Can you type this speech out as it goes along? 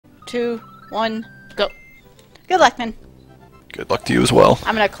2, 1, go. Good luck, man. Good luck to you as well.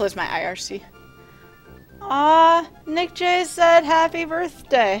 I'm gonna close my IRC. Aw, Nick J said happy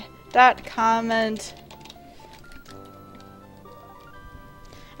birthday. Dot comment.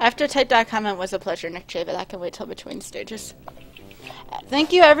 After type dot comment was a pleasure, Nick J, but that can wait till between stages.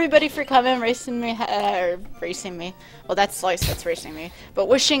 Thank you everybody for coming, racing me. Well, that's Slice, that's racing me. But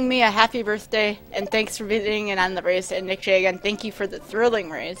wishing me a happy birthday, and thanks for being in on the race. And Nick J, again, thank you for the thrilling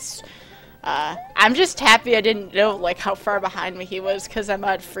race. I'm just happy I didn't know like how far behind me he was, because I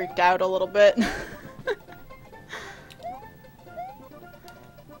might have freaked out a little bit.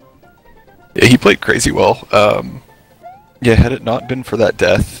 Yeah, he played crazy well. Yeah, had it not been for that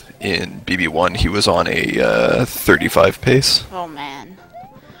death in BB1, he was on a 35 pace. Oh man,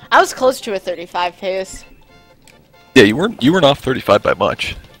 I was close to a 35 pace. Yeah, you weren't off 35 by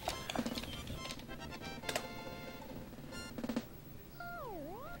much.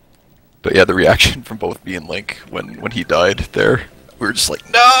 But yeah, the reaction from both me and Link when he died there, we were just like,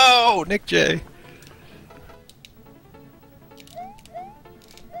 no, Nick J.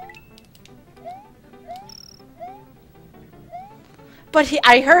 But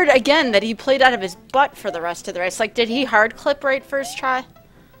I heard again that he played out of his butt for the rest of the race. Like, did he hard clip right first try?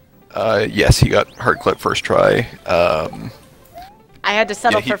 Yes, he got hard clip first try. I had to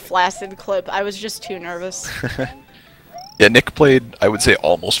settle for flaccid clip. I was just too nervous. Yeah, Nick played, I would say,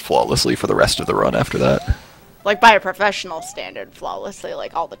 almost flawlessly for the rest of the run after that. Like, by a professional standard, flawlessly,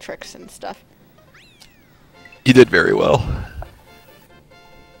 like all the tricks and stuff. He did very well.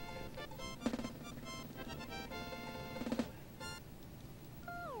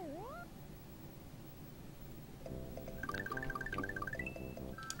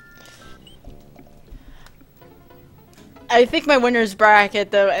 I think my winner's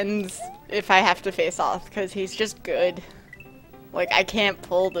bracket, though, ends if I have to face off, because he's just good. Like, I can't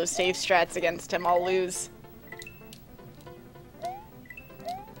pull those safe strats against him, I'll lose.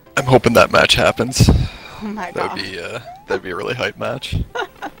 I'm hoping that match happens. Oh my god. That'd be a really hype match.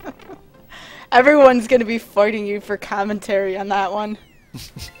 Everyone's gonna be fighting you for commentary on that one.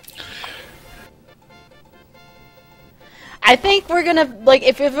 I think we're gonna, like,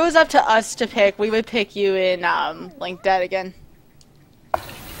 if it was up to us to pick, we would pick you in, Link Dead again.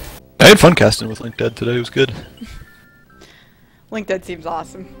 I had fun casting with Link Dead today, it was good. Link Dead seems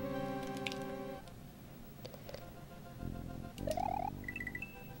awesome.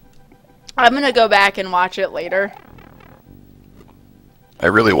 I'm gonna go back and watch it later. I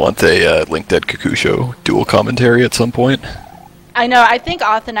really want a Link Dead Kakusho dual commentary at some point. I know, I think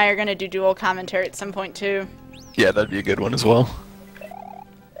Auth and I are gonna do dual commentary at some point too. Yeah, that'd be a good one as well.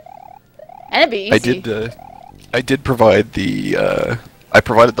 And it'd be easy. I did provide the, I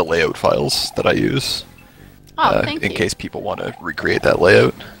provided the layout files that I use. Oh, thank you. In case people want to recreate that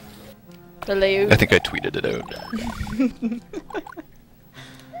layout. The layout. I think I tweeted it out.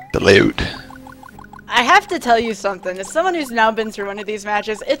 The layout. I have to tell you something. As someone who's now been through one of these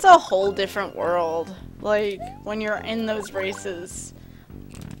matches, it's a whole different world. Like, when you're in those races.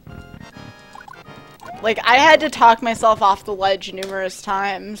 Like, I had to talk myself off the ledge numerous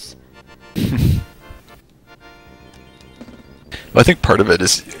times. Well, I think part of it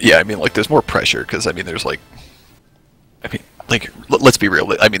is, yeah, I mean, like, there's more pressure, because, I mean, there's, like, I mean, like, let's be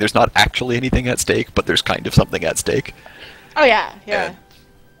real, I mean, there's not actually anything at stake, but there's kind of something at stake. Oh, yeah, yeah.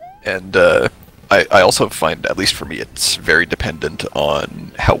 And I also find, at least for me, it's very dependent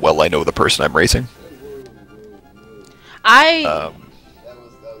on how well I know the person I'm racing.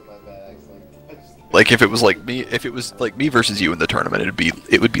 Like, if it was like me versus you in the tournament,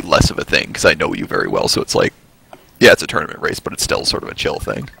 it would be less of a thing, because I know you very well, so it's like, yeah, it's a tournament race, but it's still sort of a chill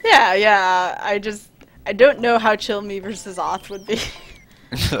thing. Yeah, yeah. I don't know how chill me versus Auth would be.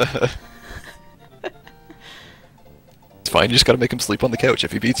 It's fine, you just gotta make him sleep on the couch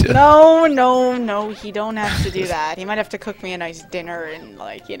if he beats you. No, no, no, he don't have to do that. He might have to cook me a nice dinner and,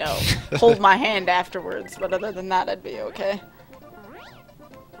 like, you know, hold my hand afterwards, but other than that, I'd be okay.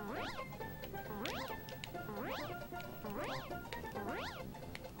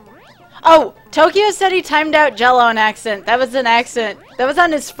 Oh, Tokyo said he timed out Jello on accident. That was an accident. That was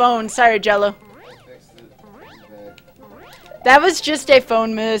on his phone. Sorry, Jello. That was just a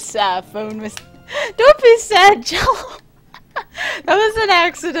phone miss. Don't be sad, Jello. That was an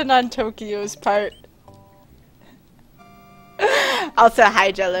accident on Tokyo's part. Also,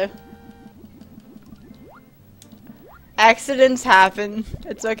 hi, Jello. Accidents happen.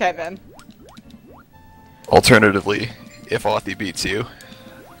 It's okay, man. Alternatively, if Authy beats you,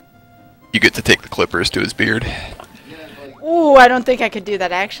 you get to take the clippers to his beard. Ooh, I don't think I could do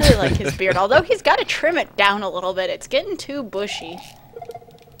that. I actually like his beard, although he's got to trim it down a little bit. It's getting too bushy.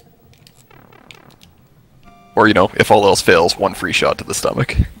 Or, you know, if all else fails, one free shot to the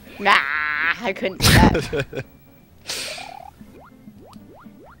stomach. Nah, I couldn't do that.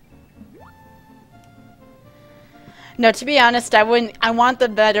 No, to be honest, I wouldn't. I want the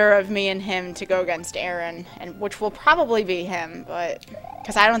better of me and him to go against Aaron, and which will probably be him, but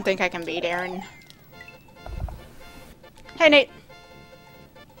because I don't think I can beat Aaron. Hey, Nate.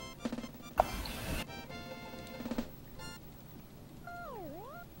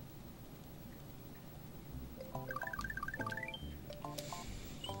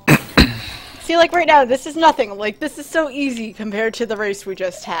 See, like right now, this is nothing. Like, this is so easy compared to the race we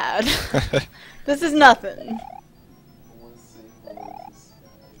just had. This is nothing.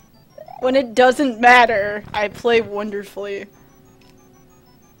 When it doesn't matter, I play wonderfully.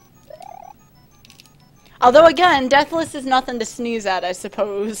 Although, again, Deathless is nothing to sneeze at, I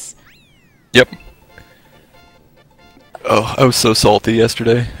suppose. Yep. Oh, I was so salty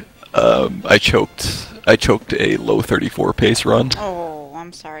yesterday. I choked a low 34 pace run. Oh,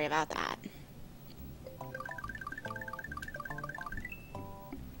 I'm sorry about that.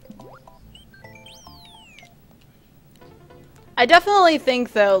 I definitely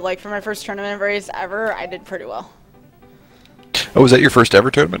think, though, like, for my first tournament race ever, I did pretty well. Oh, was that your first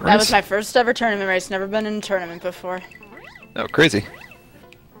ever tournament race? That was my first ever tournament race. Never been in a tournament before. Oh, crazy.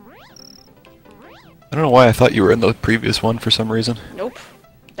 I don't know why I thought you were in the previous one for some reason. Nope.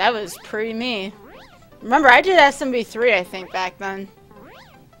 That was pre-me. Remember, I did SMW3, I think, back then.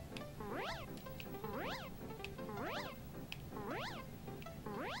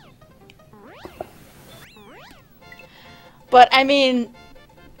 But, I mean,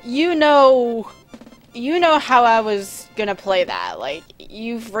 you know how I was gonna play that. Like,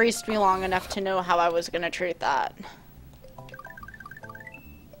 you've raced me long enough to know how I was gonna treat that.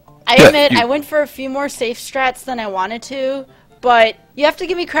 I admit, I went for a few more safe strats than I wanted to, but you have to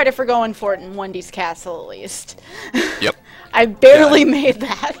give me credit for going for it in Wendy's Castle, at least. Yep. I barely made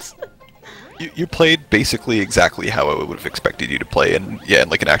that. You played basically exactly how I would have expected you to play in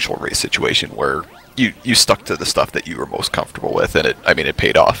like an actual race situation where you stuck to the stuff that you were most comfortable with, and it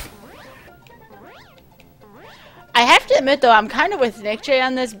paid off. I have to admit, though, I'm kind of with Nick J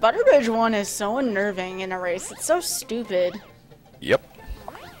on this. Butterbridge 1 is so unnerving in a race. It's so stupid. Yep.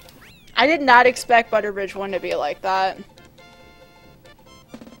 I did not expect Butterbridge 1 to be like that.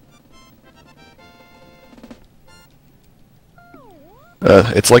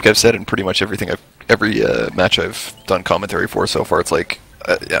 It's like I've said in pretty much every match I've done commentary for so far. It's like,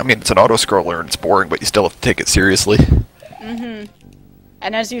 it's an auto-scroller and it's boring, but you still have to take it seriously. Mm-hmm.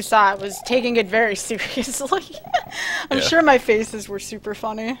 And as you saw, I was taking it very seriously. I'm sure my faces were super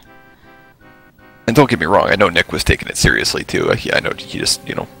funny. And don't get me wrong, I know Nick was taking it seriously too. I know he just,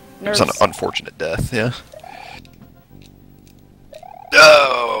 it was an unfortunate death, yeah.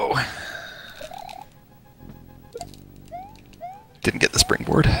 No! Didn't get the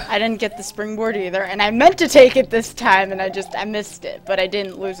springboard. I didn't get the springboard either, and I meant to take it this time, and I missed it, but I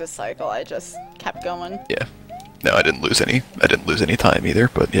didn't lose a cycle. I just kept going. Yeah. No, I didn't lose any time either,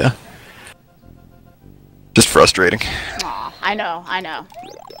 but yeah. Just frustrating. Aw, I know.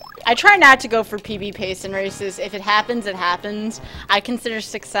 I try not to go for PB pace in races. If it happens, it happens. I consider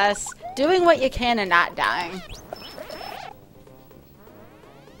success doing what you can and not dying.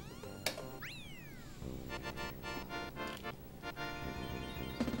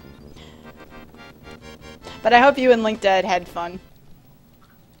 But I hope you and Link Dead had fun.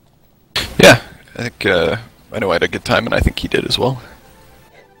 Yeah, I think, I know I had a good time, and I think he did as well.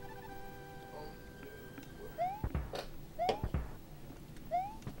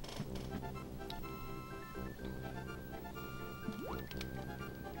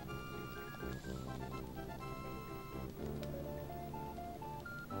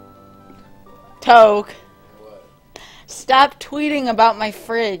 Toke. Stop tweeting about my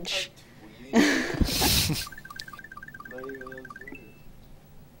fridge.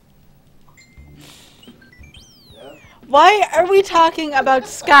 Why are we talking about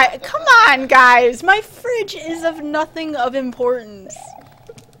Sky? Come on, guys! My fridge is of nothing of importance.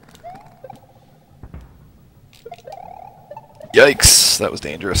 Yikes, that was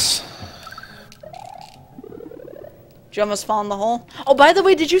dangerous. Did you almost fall in the hole? Oh, by the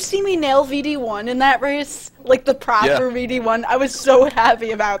way, did you see me nail VD1 in that race? Like the proper VD1? I was so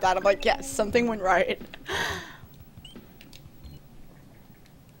happy about that. I'm like, yes, something went right.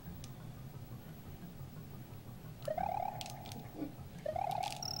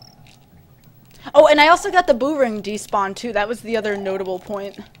 Oh, and I also got the boo ring despawn too. That was the other notable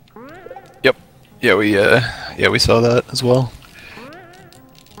point. Yep. Yeah, we saw that as well.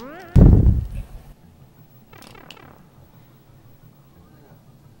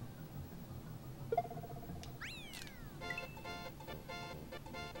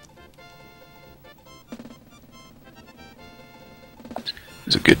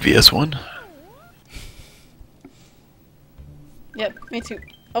 was a good VS1. Yep, me too.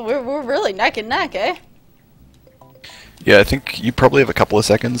 Oh, we're really neck and neck, eh? Yeah, I think you probably have a couple of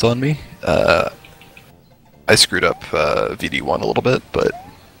seconds on me. I screwed up VD1 a little bit, but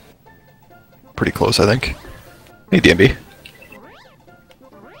pretty close, I think. Hey, DMB.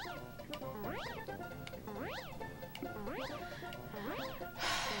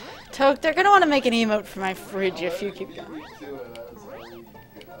 Toke, they're gonna want to make an emote for my fridge if you keep going.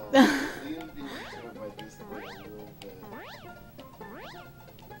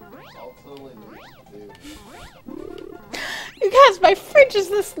 You guys, my fridge is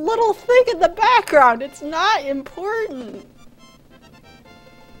this little thing in the background. It's not important.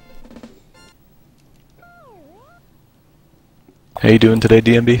 How you doing today,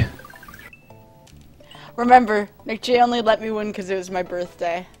 DMB? Remember, Nick J only let me win because it was my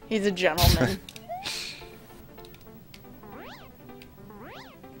birthday. He's a gentleman.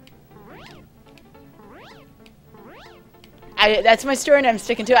 That's my story and I'm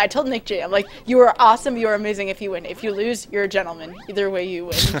sticking to it. I told Nick J, I'm like, you are awesome, you are amazing if you win. If you lose, you're a gentleman. Either way you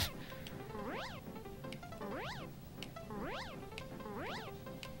win.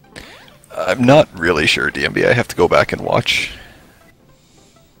 I'm not really sure, DMB. I have to go back and watch.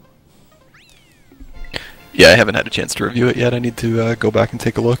 Yeah, I haven't had a chance to review it yet. I need to go back and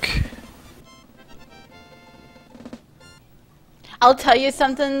take a look. I'll tell you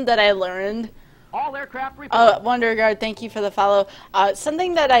something that I learned. All aircraft report. WonderGuard, thank you for the follow.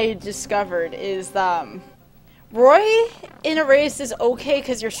 Something that I discovered is Roy in a race is okay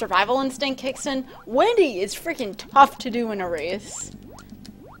because your survival instinct kicks in. Wendy is freaking tough to do in a race.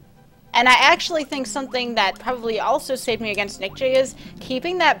 And I actually think something that probably also saved me against Nick J is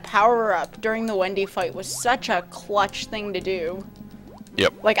keeping that power up during the Wendy fight was such a clutch thing to do.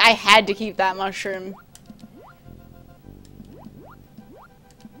 Yep. Like, I had to keep that mushroom.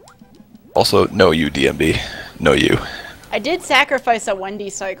 Also, no you, DMB. No you. I did sacrifice a Wendy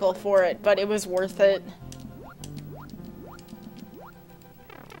cycle for it, but it was worth it.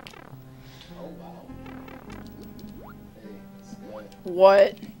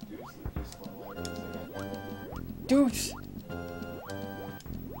 What? Deuce.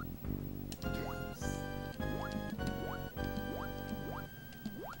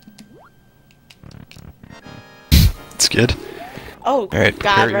 It's good. Oh, right,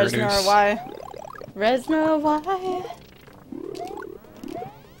 God, prepare your Resnor, news. why? Resnor, why?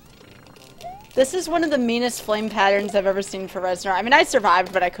 This is one of the meanest flame patterns I've ever seen for Resnor. I mean, I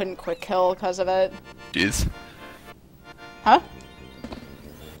survived, but I couldn't quick kill because of it. Jeez. Huh?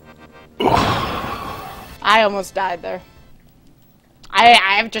 I almost died there.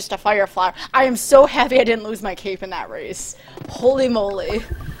 I am just a fire flower. I am so happy I didn't lose my cape in that race. Holy moly.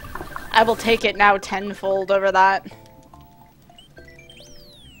 I will take it now tenfold over that.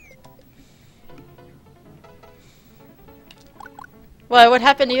 What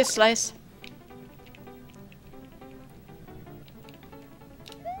happened to you, Slice?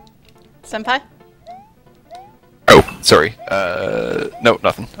 Senpai? Oh, sorry. No,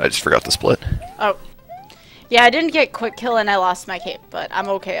 nothing. I just forgot the split. Oh. Yeah, I didn't get quick kill and I lost my cape, but I'm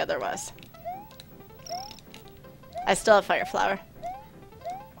okay otherwise. I still have fire flower.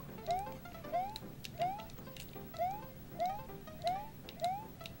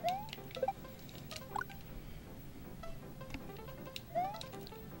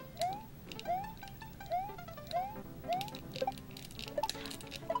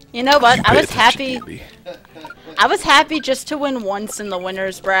 You know what? I was happy. I was happy just to win once in the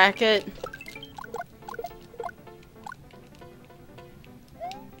winner's bracket.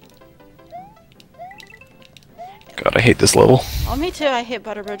 God, I hate this level. Oh, me too. I hate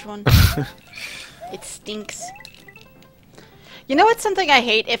Butterbridge 1. It stinks. You know what's something I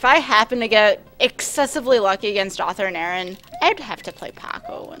hate? If I happen to get excessively lucky against Arthur and Aaron, I'd have to play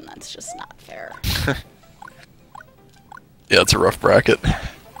Paco, and that's just not fair. Yeah, it's a rough bracket.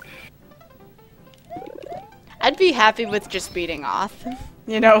 I'd be happy with just beating Oth.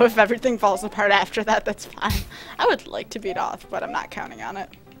 You know, if everything falls apart after that, that's fine. I would like to beat Oth, but I'm not counting on it.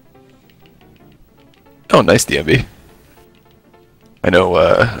 Oh, nice DMB. I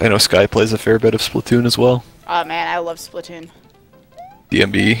know Sky plays a fair bit of Splatoon as well. Oh man, I love Splatoon.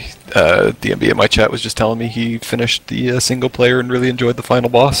 DMB in my chat was just telling me he finished the single player and really enjoyed the final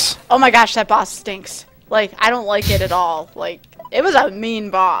boss. Oh my gosh, that boss stinks. Like, I don't like it at all. Like, it was a mean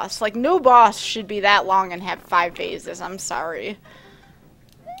boss. Like, no boss should be that long and have 5 phases. I'm sorry.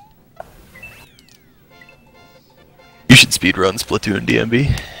 You should speedrun Splatoon,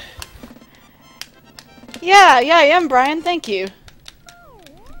 DMB. Yeah, I am, Brian. Thank you.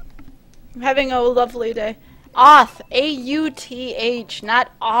 I'm having a lovely day. Auth. A-U-T-H,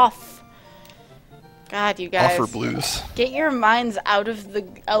 not off. God, you guys. Offer blues. Get your minds out of the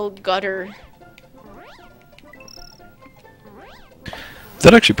gutter.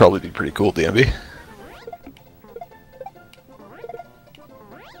 That'd actually probably be pretty cool, DMB.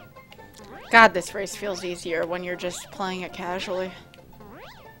 God, this race feels easier when you're just playing it casually.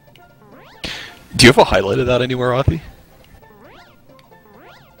 Do you have a highlight of that anywhere, Authy?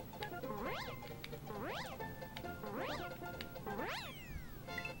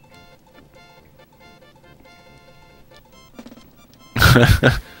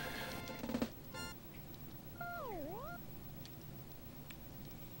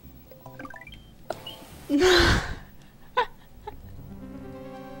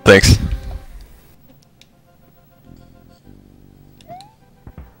 Thanks.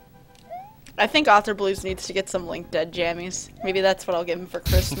 I think Author Blues needs to get some Link Dead jammies. Maybe that's what I'll give him for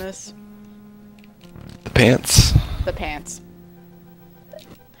Christmas. The pants. The pants.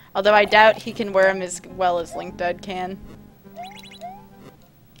 Although I doubt he can wear them as well as Link Dead can.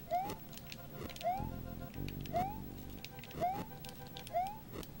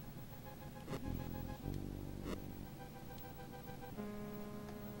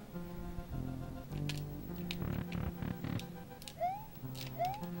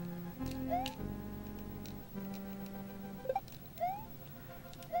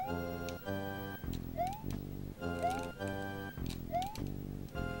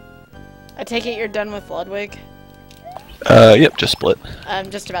 I take it you're done with Ludwig? Yep, just split.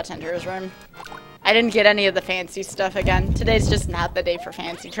 I'm just about to enter his room. I didn't get any of the fancy stuff again. Today's just not the day for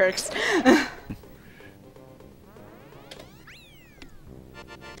fancy tricks.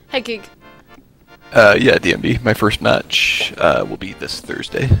 Hey, Geek. Yeah, DMB. My first match will be this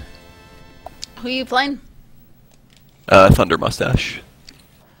Thursday. Who are you playing? Thunder Mustache.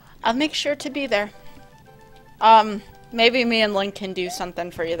 I'll make sure to be there. Maybe me and Link can do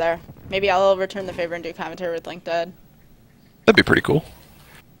something for you there. Maybe I'll return the favor and do commentary with Link Dead. That'd be pretty cool.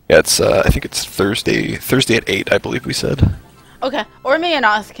 Yeah, it's I think it's Thursday at 8, I believe we said. Okay, or me and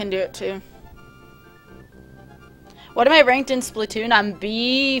Oth can do it too. What am I ranked in Splatoon? I'm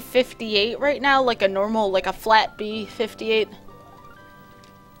B58 right now, like a normal, like a flat B58.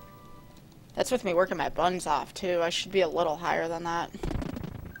 That's with me working my buns off too. I should be a little higher than that.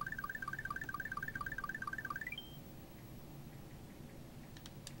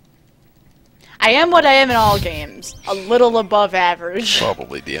 I am what I am in all games. A little above average.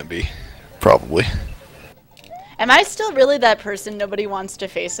 Probably DMB. Probably. Am I still really that person nobody wants to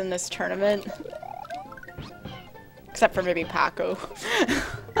face in this tournament? Except for maybe Paco.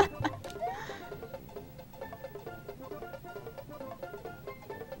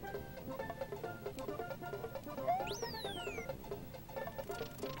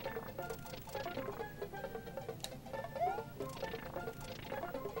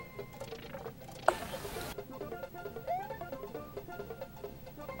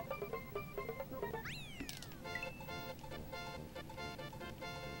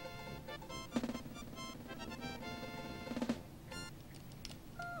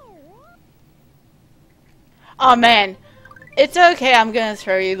 Oh man, it's okay, I'm gonna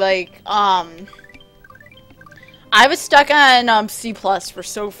throw you, like, I was stuck on, C+ for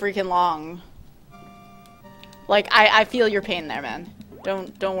so freaking long. Like, I feel your pain there, man.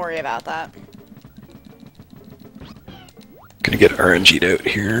 Don't worry about that. Gonna get RNG'd out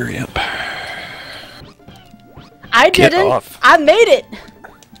here, yep. I Get didn't! off. I made it!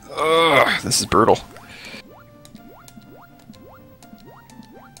 Ugh, this is brutal.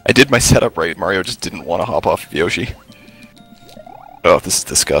 I did my setup right, Mario just didn't want to hop off of Yoshi. Oh, this is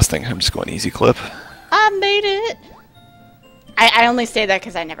disgusting. I'm just going easy clip. I made it! I only say that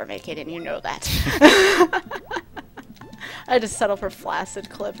because I never make it, and you know that. I just settle for flaccid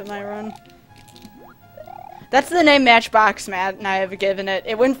clip in my run. That's the name Matchbox Matt and I have given it.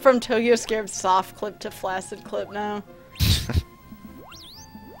 It went from Tokyo Scared soft clip to flaccid clip now.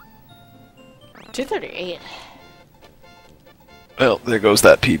 238. Well, there goes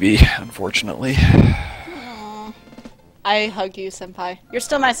that PB, unfortunately. Aww. I hug you, senpai. You're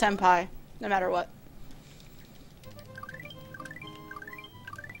still my senpai, no matter what.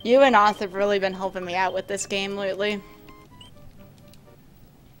 You and Oth have really been helping me out with this game lately.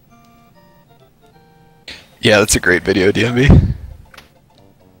 Yeah, that's a great video, DMB.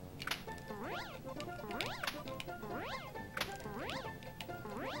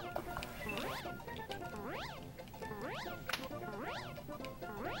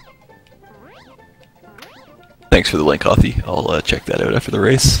 Thanks for the link, Authy. I'll check that out after the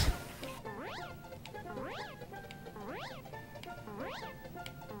race.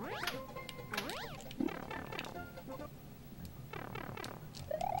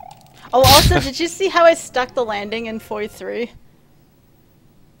 Also, did you see how I stuck the landing in Foy 3?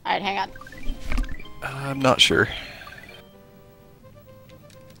 Alright, hang on. I'm not sure.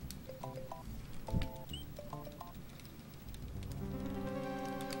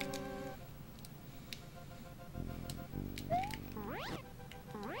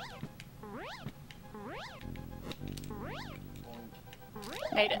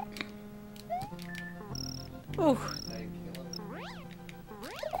 Made it. Ooh.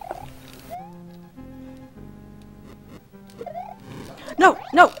 No,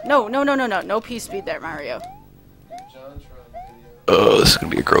 no, no, no, no, no, no, no P speed there, Mario. Oh, this is gonna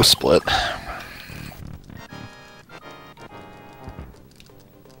be a gross split.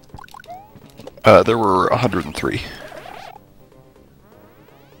 There were 103.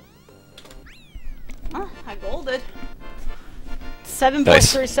 Oh, I golded. 7.3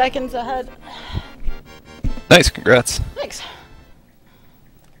 Nice. seconds ahead. Nice, congrats. Thanks.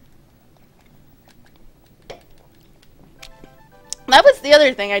 That was the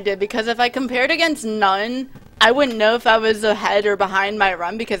other thing I did, because if I compared against none, I wouldn't know if I was ahead or behind my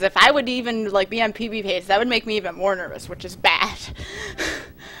run, because if I would even like be on PB pace, that would make me even more nervous, which is bad.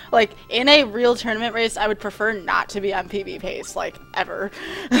 Like, in a real tournament race, I would prefer not to be on PB pace, like, ever.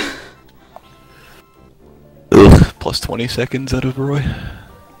 Ugh, plus 20 seconds out of Roy.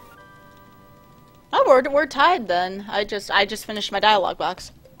 Oh, we're tied then. I just finished my dialogue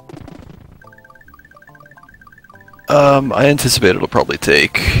box. I anticipate it'll probably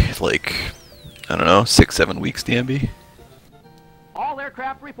take, like, I don't know, 6-7 weeks DMB. All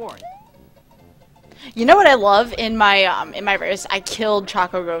aircraft report. You know what I love in my race? I killed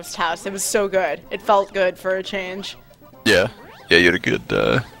Choco Ghost House. It was so good. It felt good for a change. Yeah. Yeah, you had a good,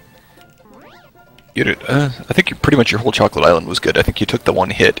 I think pretty much your whole Chocolate Island was good. I think you took the one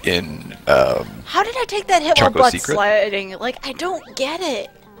hit in, How did I take that hit Choco while butt Secret? sliding? Like, I don't get it.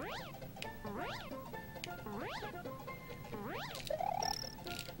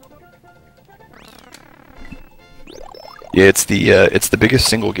 Yeah, it's the biggest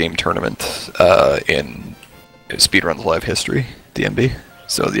single game tournament in Speedrun's live history, DMB.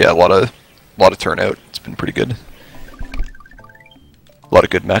 So yeah, a lot of turnout. It's been pretty good. A lot of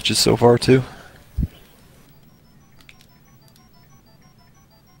good matches so far too.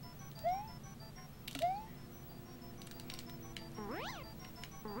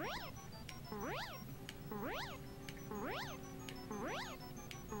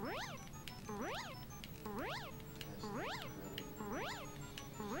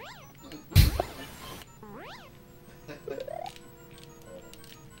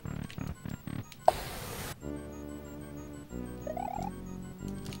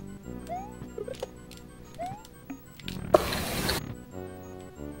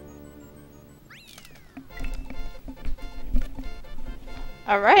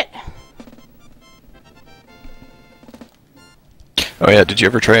 All right. Oh yeah, did you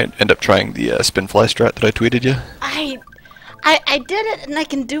ever end up trying the spin fly strat that I tweeted you? I did it and I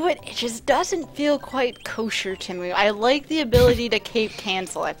can do it. It just doesn't feel quite kosher to me. I like the ability to cape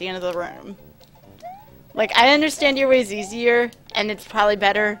cancel at the end of the room. Like, I understand your way's easier and it's probably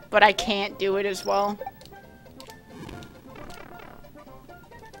better, but I can't do it as well.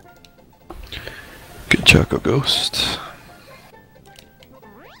 Good Choco Ghost.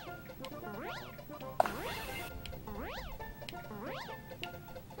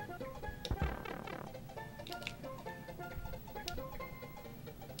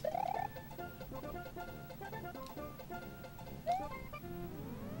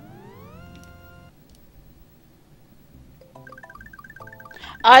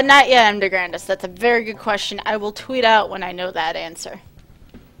 Not yet, Undergrandus. That's a very good question. I will tweet out when I know that answer.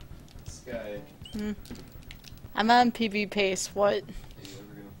 Sky. I'm on PB pace. What? Are you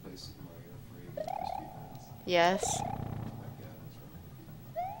ever gonna play Super Mario 3 again for speedruns? Yes. Oh my god, what's wrong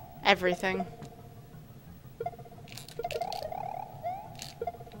with you? Everything.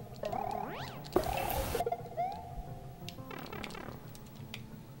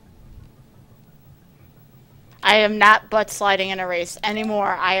 I am not butt sliding in a race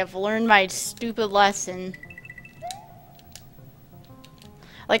anymore. I have learned my stupid lesson.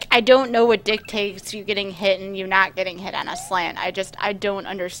 Like, I don't know what dictates you getting hit and you not getting hit on a slant. I don't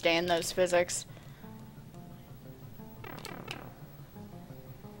understand those physics.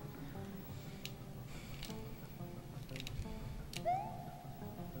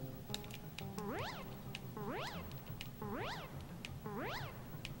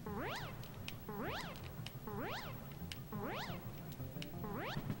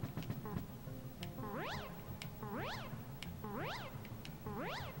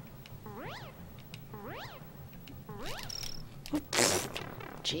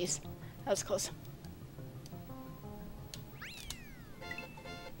 Jeez. was close.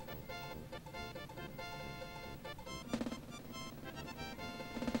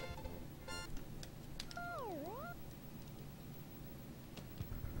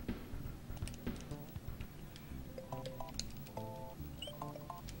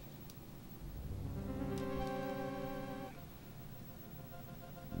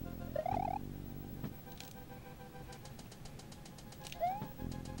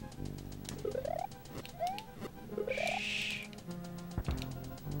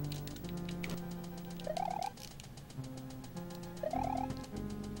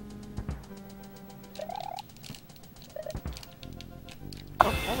 Oh,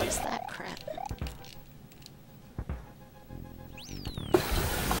 what was that crap?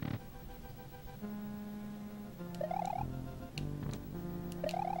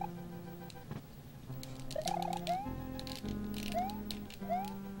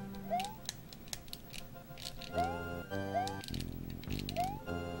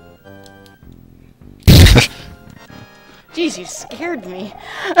 Jeez, you scared me.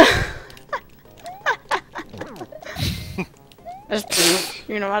 Just,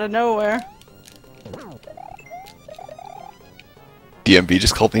 you know, out of nowhere. DMV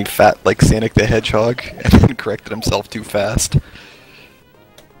just called me fat like Sonic the Hedgehog and then corrected himself too fast.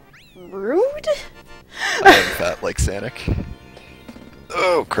 Rude? I am fat like Sonic.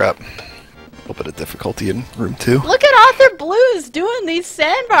 Oh crap. A little bit of difficulty in room 2. Look at Author Blues doing these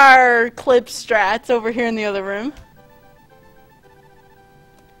sandbar clip strats over here in the other room.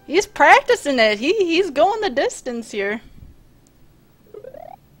 He's practicing it. He's going the distance here.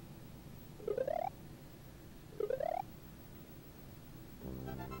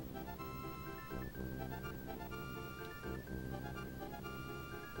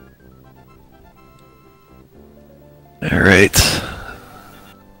 Alright.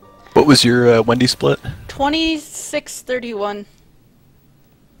 What was your Wendy split? 26:31.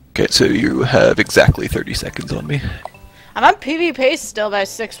 Okay, so you have exactly 30 seconds on me. I'm on PB pace still by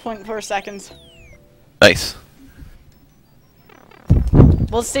 6.4 seconds. Nice.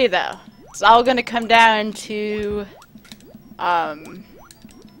 We'll see though. It's all gonna come down to the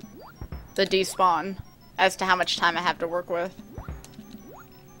despawn as to how much time I have to work with.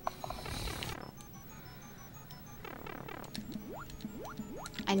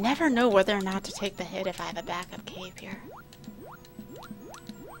 I never know whether or not to take the hit if I have a backup cape here.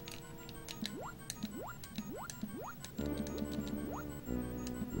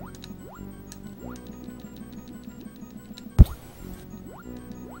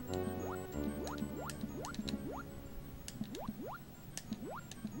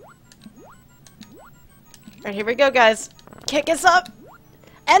 Alright, here we go, guys. Kick us up!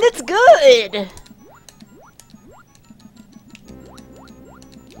 And it's good!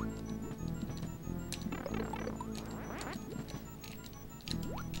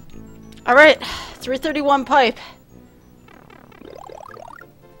 Alright, 331 pipe.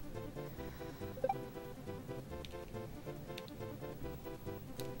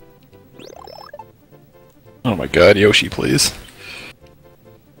 Oh my god, Yoshi, please.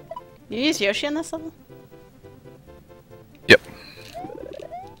 You use Yoshi on this level? Yep.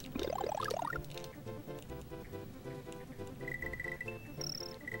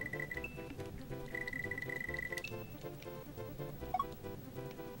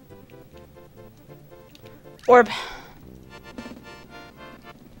 Orb.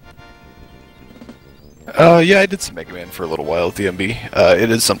 Yeah, I did some Mega Man for a little while at the MB. It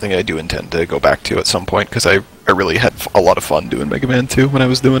is something I do intend to go back to at some point, because I really had a lot of fun doing Mega Man 2 when I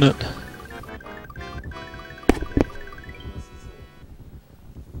was doing it.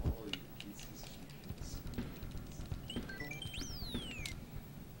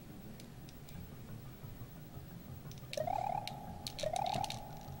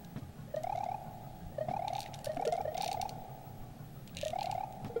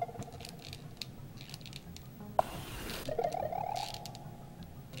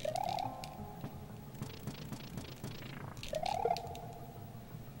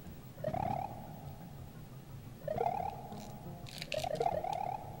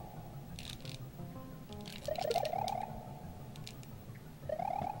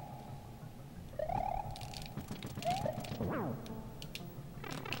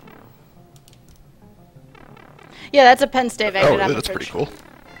 Yeah, that's a Penn State Oh, Vector. that's pretty cool.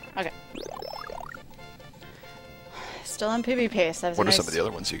 Okay. Still on PB pace. That was What nice. are some of the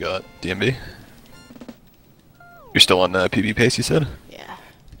other ones you got, DMB? You're still on PB pace, you said? Yeah.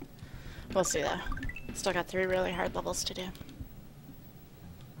 We'll see though. Still got 3 really hard levels to do.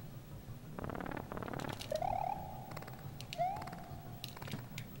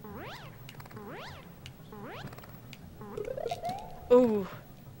 Ooh.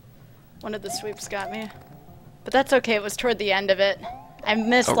 One of the sweeps got me. But that's okay, it was toward the end of it. I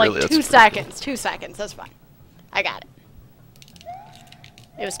missed Oh, like really? That's 2 pretty seconds. 2 seconds, that's fine. I got it.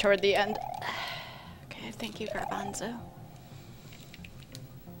 It was toward the end. Okay, thank you, Garbanzo.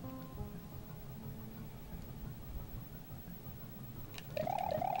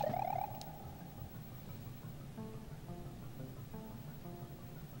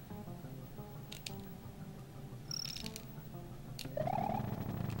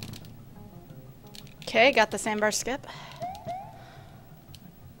 Okay, got the sandbar skip.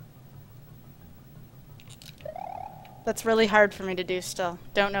 That's really hard for me to do still.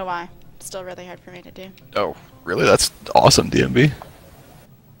 Don't know why. Still really hard for me to do. Oh, really? That's awesome, DMB.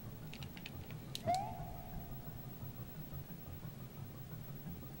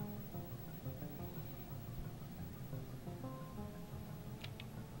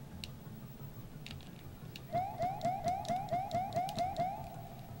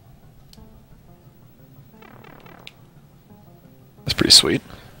 That's pretty sweet.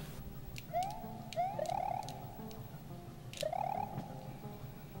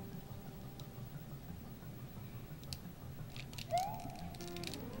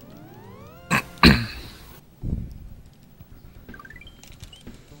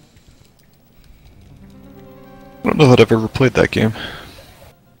 I don't know that I've ever played that game.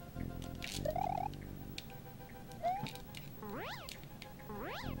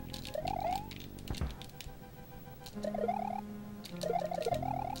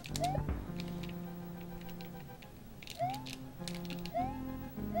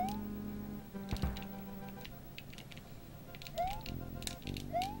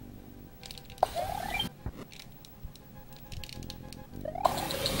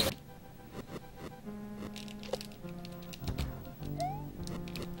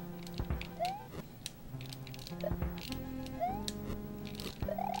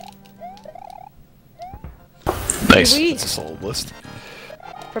 Nice. Wee. That's a solid list.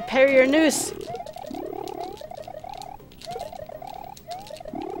 Prepare your noose.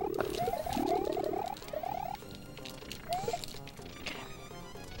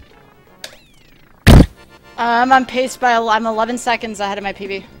 I'm on pace by I'm 11 seconds ahead of my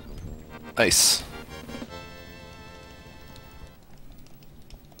PB. Nice.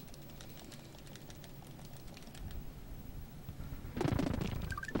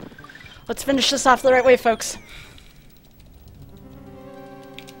 Let's finish this off the right way, folks.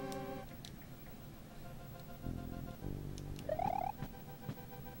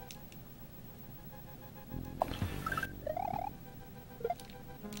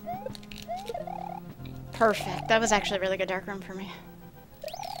 Perfect. That was actually a really good dark room for me.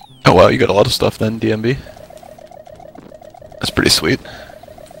 Oh wow, you got a lot of stuff then, DMB. That's pretty sweet.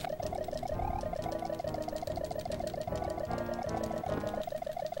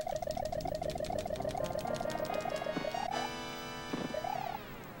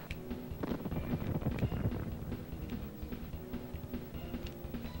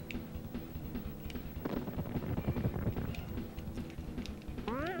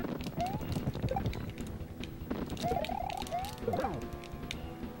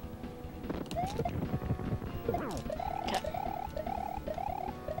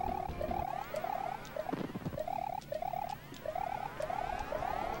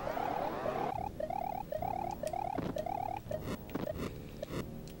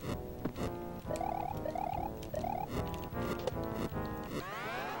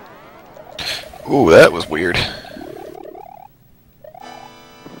 Ooh, that was weird.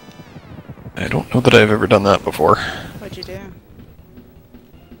 I don't know that I've ever done that before. What'd you do?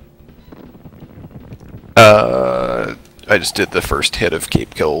 I just did the first hit of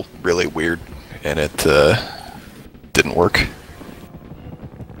Cape Kill really weird, and it didn't work.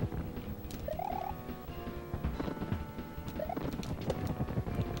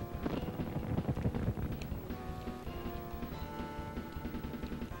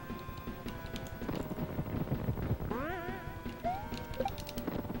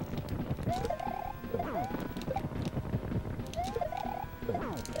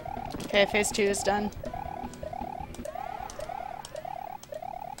 Okay, phase 2 is done.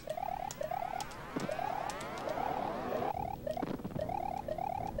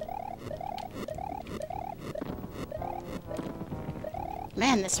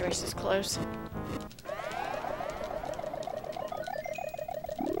 Man, this race is close.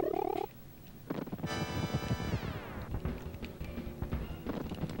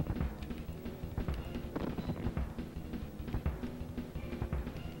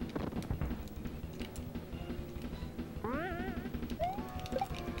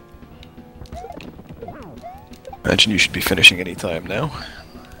 Imagine you should be finishing any time now.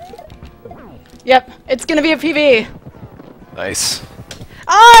 Yep, it's gonna be a PB. Nice.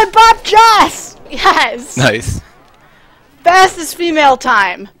 Oh, Bob Joss! Yes! Nice. Fastest female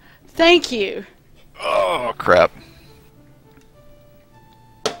time. Thank you. Oh, crap.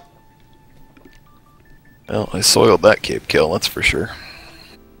 Well, I soiled that cape kill, that's for sure.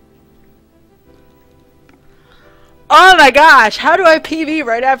 Oh my gosh, how do I PB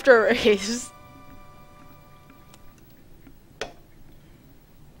right after a race?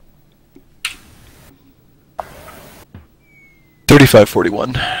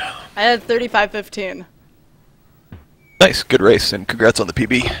 $35.41. I had 35.15. Nice, good race, and congrats on the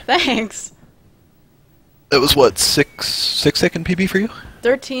PB. Thanks. That was what, 6-second PB for you?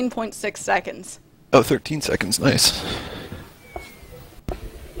 13.6 seconds. Oh, 13 seconds, nice.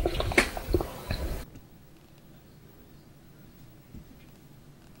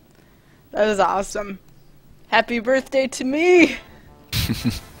 That was awesome. Happy birthday to me!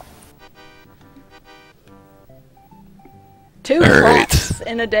 2 Alright. clocks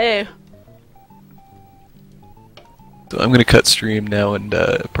in a day. So I'm gonna cut stream now and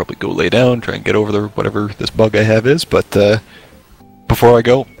probably go lay down, try and get over whatever this bug I have is, but before I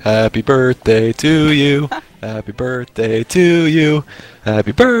go, happy birthday to you! Happy birthday to you!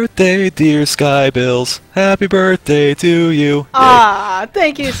 Happy birthday, dear Sky Bills! Happy birthday to you! Ah,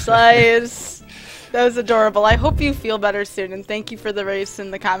 thank you, Slice. That was adorable. I hope you feel better soon, and thank you for the race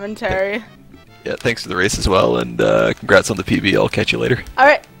and the commentary. Yeah, thanks for the race as well, and congrats on the PB. I'll catch you later.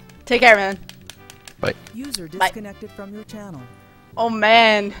 Alright, take care, man. Bye. User disconnected from your channel. Oh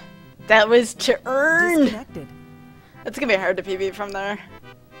man, that was to earn. Disconnected. It's gonna be hard to PB from there.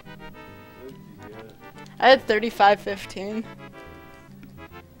 I had 35.15.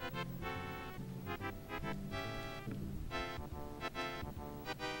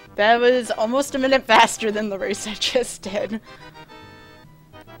 That was almost a minute faster than the race I just did.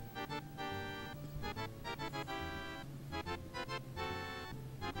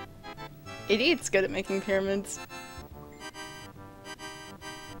 Idiot's good at making pyramids.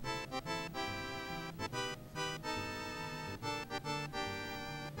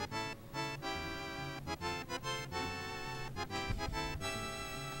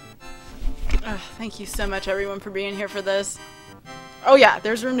 Ugh, thank you so much, everyone, for being here for this. Oh yeah,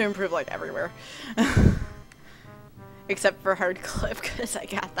 there's room to improve, like, everywhere. Except for hard clip, because I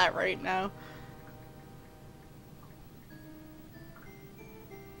got that right now.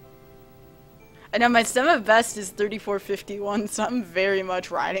 I know my sum of best is 34.51, so I'm very much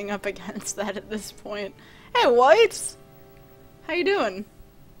riding up against that at this point. Hey, Whites! How you doing?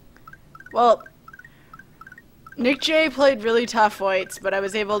 Well, Nick J played really tough Whites, but I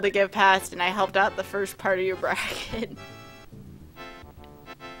was able to get past, and I helped out the first part of your bracket.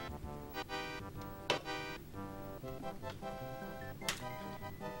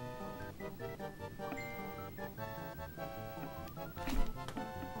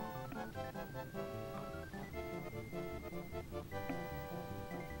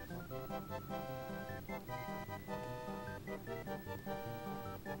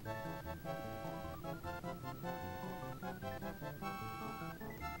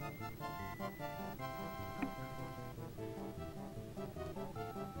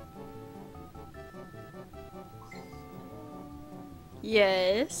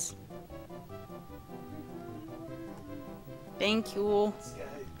 Yes. Thank you.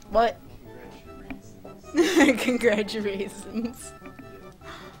 What? Congratulations.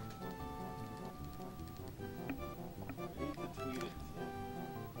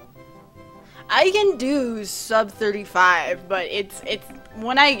 I can do sub 35, but it's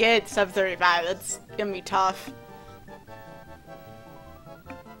when I get sub 35, that's gonna be tough.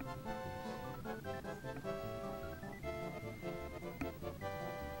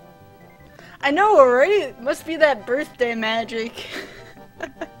 I know, right? It must be that birthday magic. Wait,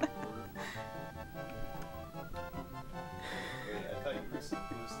 I thought you were supposed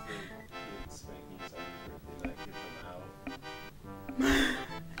to get spankies on your birthday, not give them out.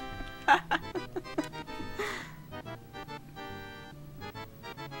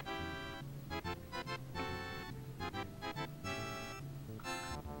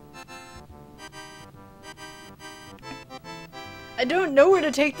 I don't know where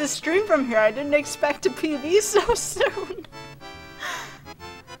to take this stream from here. I didn't expect a PB so soon.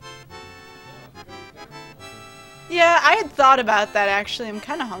 Yeah, I had thought about that actually. I'm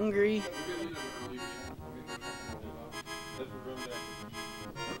kind of hungry. I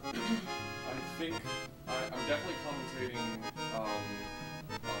think I'm definitely commentating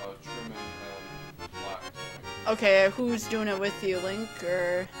Truman and Black tonight. Okay, who's doing it with you, Link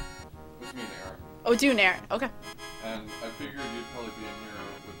or? With me and Aaron. Oh, Dunair. Okay. And I figured you'd probably be in here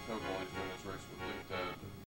with Toko while he's doing his race with Lee.